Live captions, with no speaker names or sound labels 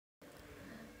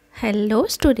Hello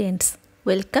students,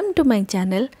 welcome to my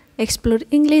channel Explore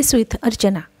English with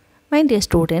Archana. My dear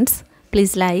students,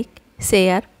 please like,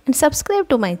 share and subscribe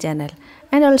to my channel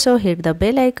and also hit the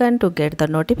bell icon to get the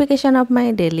notification of my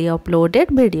daily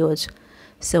uploaded videos.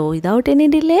 So without any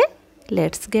delay,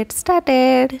 let's get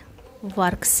started.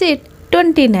 Worksheet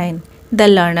 29. The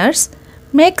learners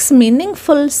makes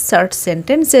meaningful short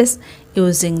sentences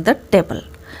using the table.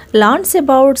 Learns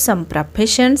about some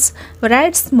professions,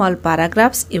 write small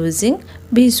paragraphs using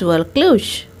visual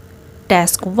clues.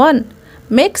 Task 1.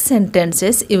 Make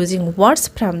sentences using words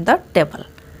from the table.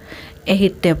 एही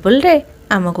table रे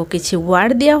आमको किछि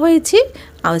word दिया होइछि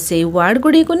आ सेही word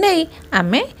गुडी को नै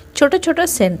आमे छोट छोट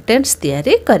सेंटेंस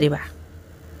तयारी करिबा.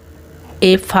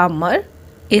 A farmer,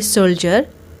 a soldier,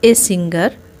 a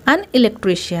singer, an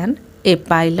electrician, a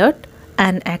pilot,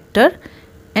 an actor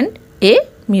and a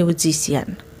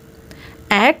musician.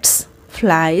 Acts,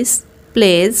 flies,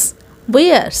 plays,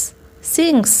 wears,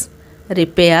 sings,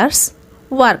 repairs,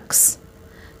 works.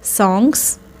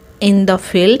 Songs, in the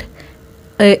field,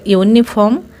 a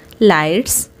uniform,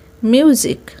 lights,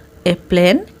 music, a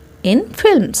plane, in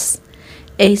films.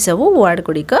 एही सब word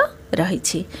गुड़िक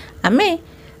रही. आमे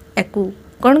एकु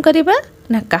कौन करिबा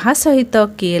ना कहा सहित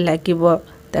किए लागिबो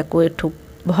ताकू एठू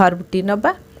भर्बटी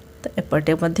नबा तो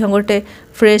एपटे मध्य गोटे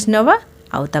फ्रेज नबा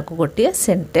आउ ताकू गोटे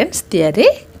सेंटेंस तैयारी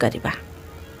करिबा.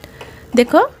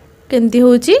 देखो केमती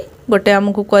होची गोटे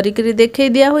हमकु करी करी देखै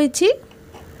दिया होईची.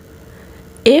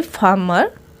 A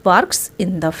farmer works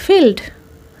in the field.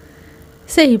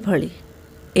 सही भली.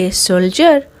 A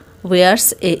soldier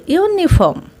wears a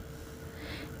uniform.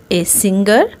 A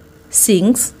singer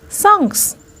sings songs.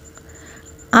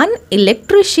 An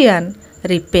electrician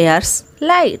repairs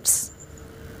lights.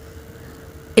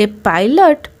 A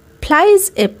pilot flies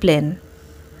a plane.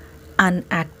 An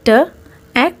actor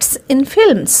acts in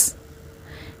films.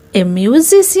 A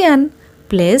musician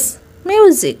plays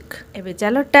music. एबे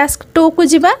चलो task 2 को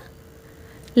जिबा.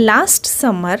 Last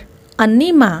summer,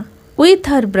 Anima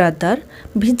with her brother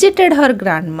visited her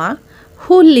grandma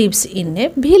who lives in a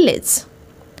village.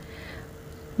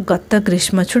 गत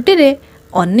ग्रीष्म छुट्टी रे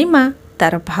अनिमा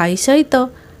तार भाई सहित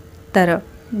तार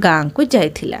गाँ को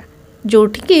जाइथिला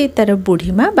जोठिकी तार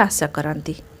बुढ़ी माँ बास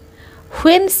करती.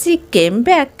 When she came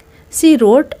back, she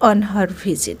wrote on her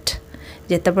visit.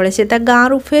 जेतेबेले से ता गाँ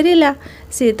रु फेरिला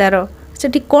से तार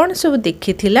सेठी कौन सब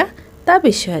देखिथिला ता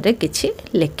विषय रे किछि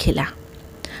लेखिला.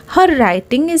 Her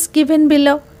writing is given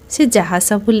below. से जहाँ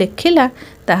सब लेखिला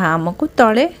ताहा हमको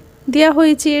तले दिया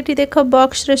होईची. एठी देखो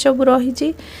बॉक्स रे सब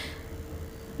रहिची.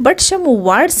 But some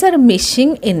words are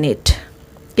missing in it.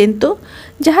 किंतु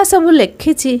जहाँ सब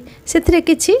लेखिची सेथिरे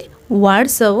किछि वर्ड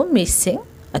सब मिसिंग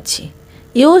अछि.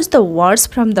 Use the words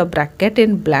from the bracket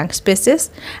in blank spaces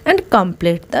and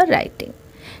complete the writing.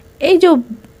 ए जो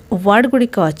वर्ड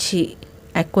गुड़िक अच्छी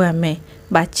आको आमे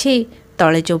बाछी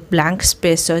तले जो ब्लैंक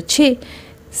स्पेस अच्छी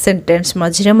सेंटेंस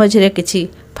मझिरे मझिरे किछि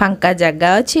फांका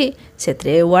जगह अच्छी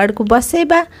सेतरे वर्ड को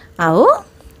बसेबा आउ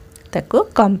ताको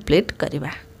कंप्लीट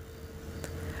करिबा.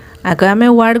 आगो आमे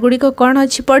वर्ड गुड़िक कौन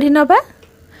अच्छी पढ़ी नबा.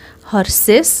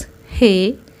 हॉर्सेस, हे,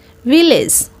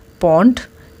 village, pond,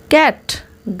 cat,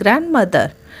 grandmother,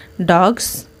 dogs,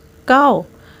 cow,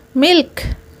 milk,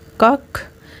 cock,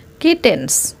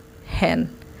 kittens, hen.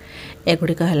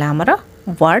 एगुड़िक है आमर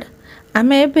वर्ड.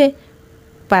 आम ए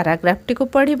पैराग्राफ टी को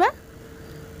पढ़ा.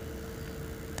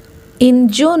 In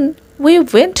June we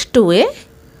went to a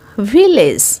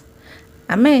village.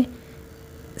 आमे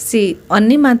सी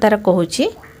अनिमा तार कहूची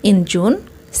इन जून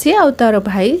सी आउ तार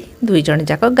भाई दुई जन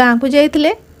जाक गाँ को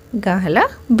जाइतिले. गाँ है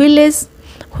village.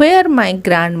 Where my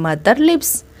grandmother lives.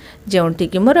 Jonty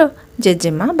कि मोर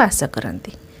जेजेमा बास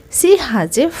करती. She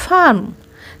has a farm.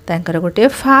 तांकर गोटे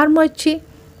फार्म अच्छी.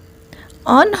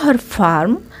 On her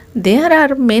farm there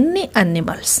are many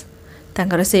animals.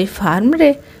 तांकर से फार्म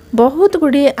रे बहुत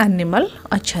गुड़िए एनिमल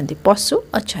अच्छंदी, पशु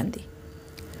अच्छंदी.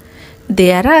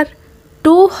 There are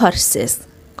 2 horses.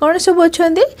 कौन सब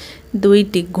अच्छंदी.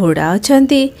 2टी घोड़ा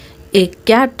अच्छंदी. ए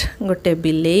कैट गोटे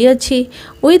बिलेई अच्छी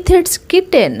with its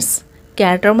kittens.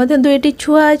 कैट्र मध्य 2टी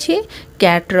छुआ अच्छी.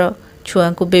 कैट्र छुआ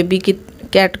को बेबी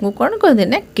कैट को कौन कहते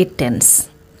ना किटेन्स.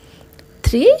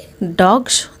 3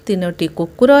 डॉग्स 3टी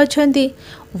कुकुर अच्छी.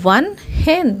 1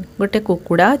 hen गोटे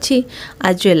कुकुड़ा अच्छी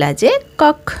as well as a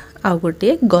cock आ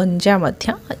गोटे गंजा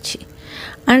मध्य अच्छी.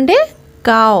 एंड ए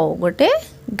काउ गोटे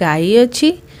गाई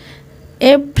अच्छी.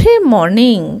 Every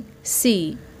morning C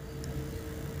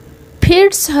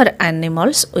feeds her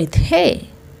animals with हे.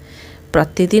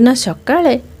 प्रतिदिन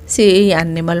सकाळे सी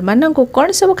एनिमल मान को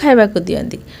कौन सब खाइबा को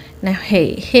दियंती ना हे.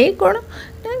 हे कौन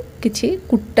ना किछि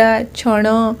कुटा छण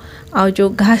आ जो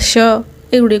घास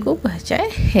एगुड़ी को कह जाए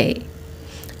हे.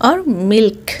 और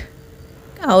मिल्क।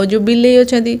 आउ जो बिलेई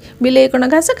अच्छा बिलेई कौन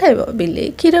घास खाइब बिलेई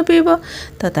क्षीर पीब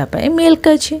तो तापाई मिल्क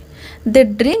अच्छे। They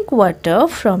drink water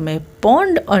from A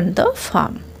pond on the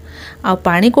farm. आ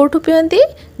पानी कौटू पियंती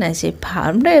ना से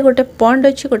फार्म रे गोटे पॉन्ड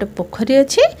अच्छी गोटे पोखरी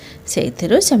अच्छी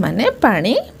से माने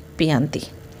पानी पियंती।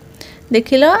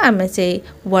 देखिल आम से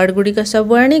वर्ड गुड़िक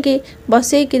सब आणिकी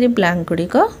बसईकि ब्लांक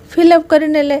गुड़िक फिलअप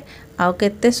करने आउ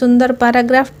केते सुंदर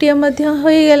पाराग्राफटीए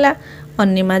होईगला।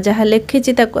 अन्निमा जहाँ लिखी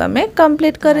आम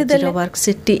कंप्लीट करदेले।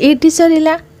 वर्कशीट ये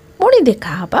सरीला पुणी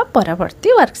देखा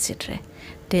परवर्ती वर्कशीट रे।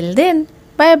 Till then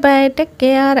bye bye take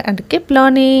care and keep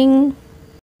learning.